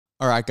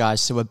Alright guys,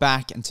 so we're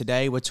back and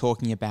today we're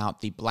talking about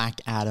the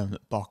Black Adam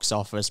box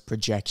office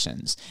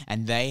projections,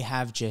 and they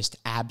have just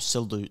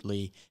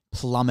absolutely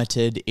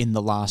plummeted in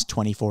the last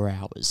 24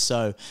 hours.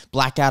 So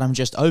Black Adam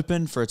just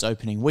opened for its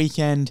opening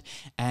weekend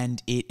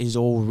and it is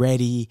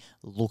already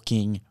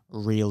looking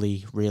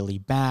really, really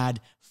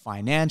bad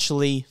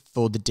financially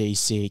for the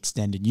DC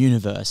Extended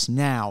Universe.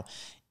 Now,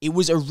 it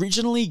was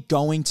originally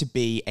going to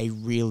be a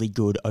really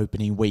good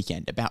opening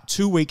weekend. About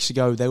 2 weeks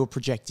ago, they were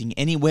projecting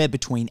anywhere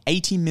between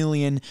 80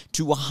 million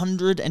to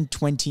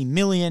 120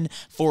 million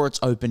for its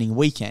opening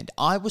weekend.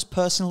 I was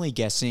personally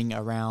guessing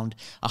around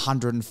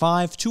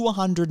 105 to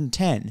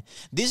 110.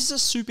 This is a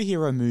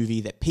superhero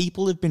movie that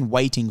people have been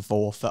waiting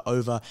for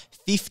over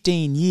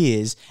 15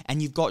 years,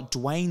 and you've got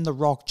Dwayne "The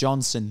Rock"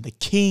 Johnson, the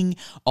king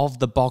of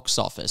the box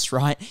office,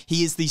 right?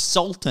 He is the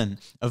sultan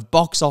of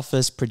box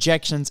office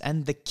projections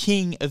and the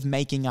king of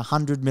making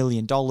 $100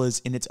 million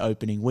in its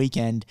opening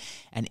weekend,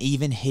 and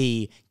even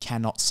he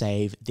cannot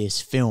save this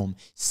film.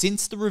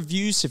 Since the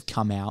reviews have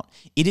come out,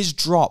 it has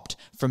dropped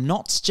from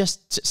not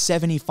just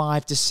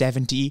 75 to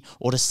 70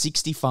 or to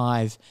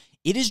 65,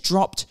 it has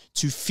dropped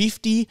to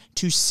 $50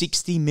 to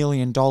 $60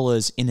 million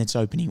in its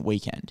opening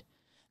weekend.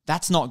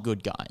 That's not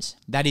good, guys.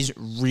 That is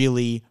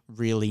really,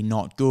 really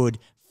not good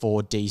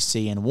for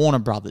DC and Warner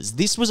Brothers.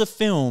 This was a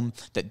film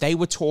that they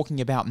were talking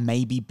about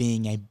maybe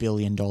being a $1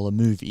 billion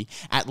movie.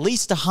 At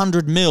least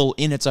 100 mil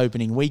in its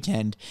opening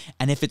weekend,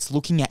 and if it's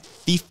looking at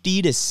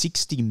 50 to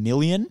 60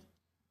 million,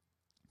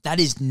 that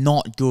is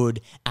not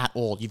good at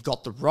all. You've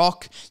got The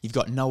Rock, you've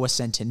got Noah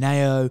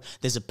Centineo,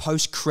 there's a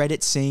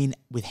post-credit scene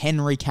with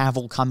Henry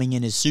Cavill coming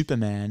in as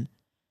Superman,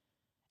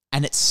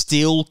 and it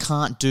still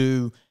can't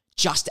do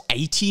just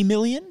 80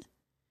 million?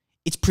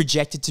 It's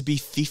projected to be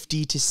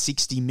 50 to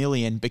 60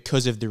 million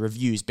because of the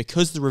reviews,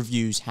 because the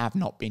reviews have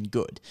not been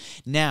good.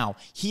 Now,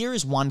 here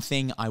is one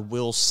thing I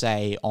will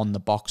say on the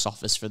box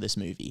office for this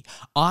movie.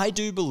 I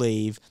do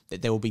believe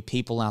that there will be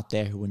people out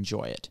there who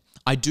enjoy it.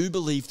 I do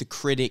believe the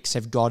critics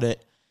have got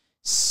it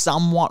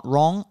somewhat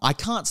wrong. I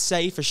can't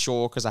say for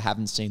sure because I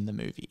haven't seen the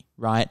movie,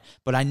 right?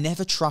 But I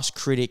never trust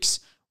critics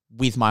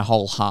with my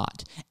whole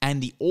heart.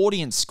 And the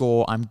audience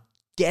score, I'm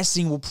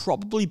guessing, will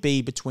probably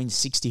be between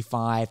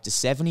 65 to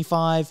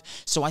 75,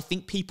 so I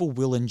think people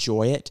will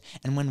enjoy it,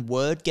 and when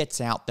word gets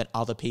out that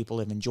other people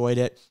have enjoyed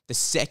it, the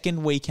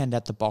second weekend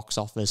at the box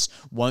office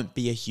won't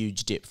be a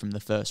huge dip from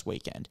the first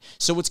weekend.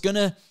 So it's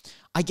gonna,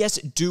 I guess,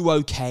 do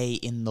okay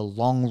in the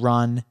long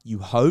run, you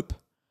hope,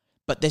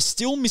 but they're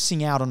still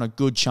missing out on a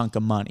good chunk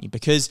of money,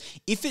 because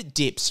if it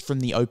dips from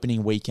the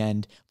opening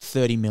weekend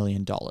 $30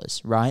 million,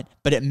 right,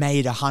 but it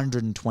made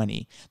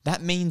 120,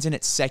 that means in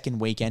its second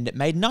weekend it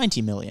made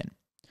 90 million.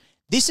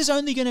 This is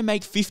only going to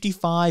make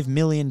 $55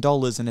 million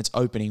in its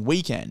opening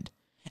weekend,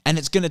 and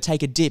it's going to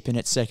take a dip in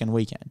its second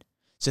weekend.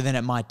 So then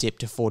it might dip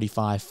to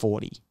 45,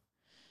 40.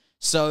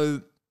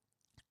 So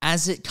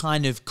as it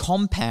kind of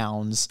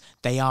compounds,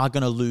 they are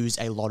going to lose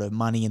a lot of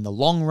money in the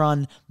long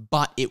run,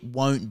 but it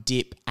won't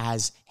dip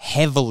as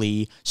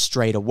heavily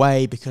straight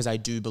away, because I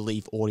do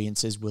believe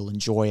audiences will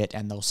enjoy it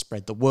and they'll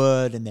spread the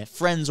word and their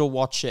friends will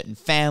watch it and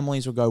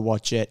families will go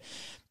watch it.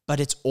 But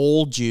it's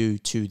all due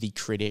to the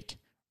critic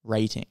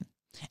rating.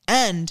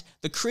 And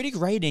the critic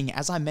rating,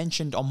 as I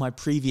mentioned on my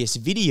previous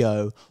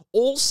video,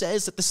 all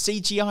says that the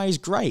CGI is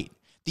great,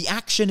 the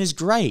action is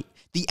great,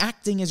 the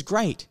acting is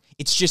great.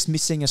 It's just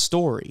missing a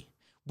story,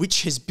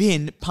 which has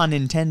been, pun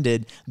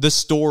intended, the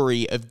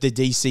story of the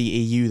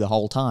DCEU the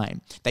whole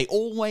time. They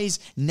always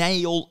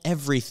nail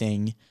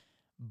everything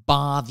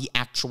bar the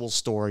actual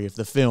story of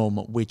the film,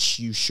 which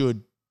you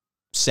should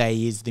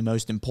say is the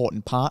most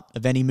important part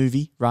of any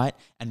movie, right?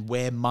 And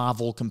where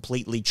Marvel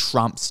completely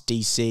trumps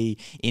DC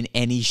in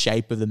any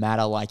shape of the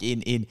matter, like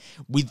in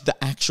with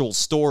the actual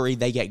story,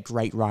 they get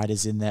great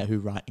writers in there who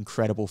write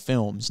incredible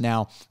films.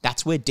 Now,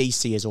 that's where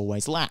DC has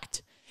always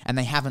lacked, and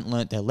they haven't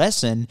learnt their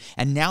lesson,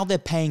 and now they're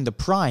paying the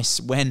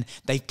price when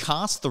they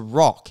cast The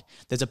Rock.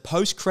 There's a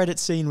post-credit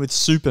scene with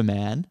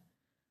Superman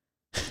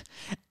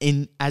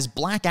as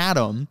Black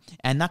Adam,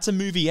 and that's a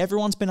movie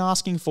everyone's been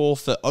asking for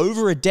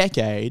over a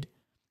decade,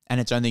 and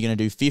it's only going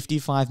to do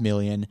 55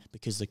 million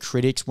because the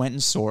critics went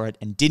and saw it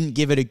and didn't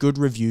give it a good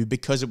review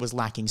because it was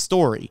lacking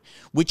story,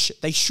 which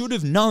they should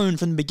have known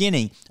from the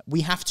beginning.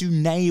 We have to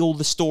nail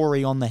the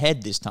story on the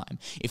head this time.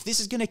 If this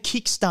is going to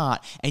kickstart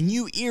a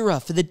new era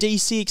for the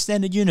DC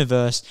Extended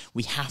Universe,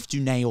 we have to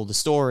nail the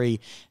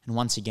story. And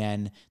once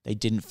again, they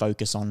didn't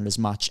focus on it as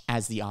much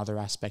as the other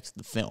aspects of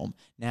the film.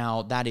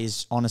 Now, that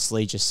is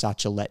honestly just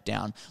such a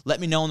letdown.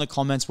 Let me know in the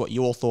comments what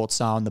your thoughts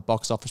are on the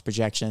box office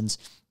projections.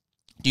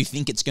 Do you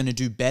think it's going to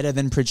do better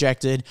than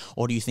projected,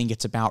 or do you think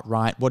it's about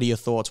right? What are your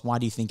thoughts? Why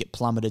do you think it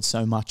plummeted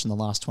so much in the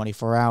last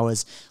 24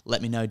 hours?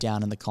 Let me know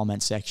down in the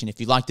comment section. If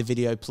you liked the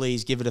video,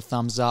 please give it a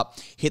thumbs up,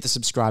 hit the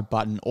subscribe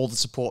button. All the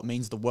support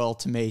means the world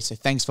to me. So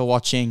thanks for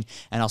watching,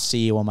 and I'll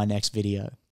see you on my next video.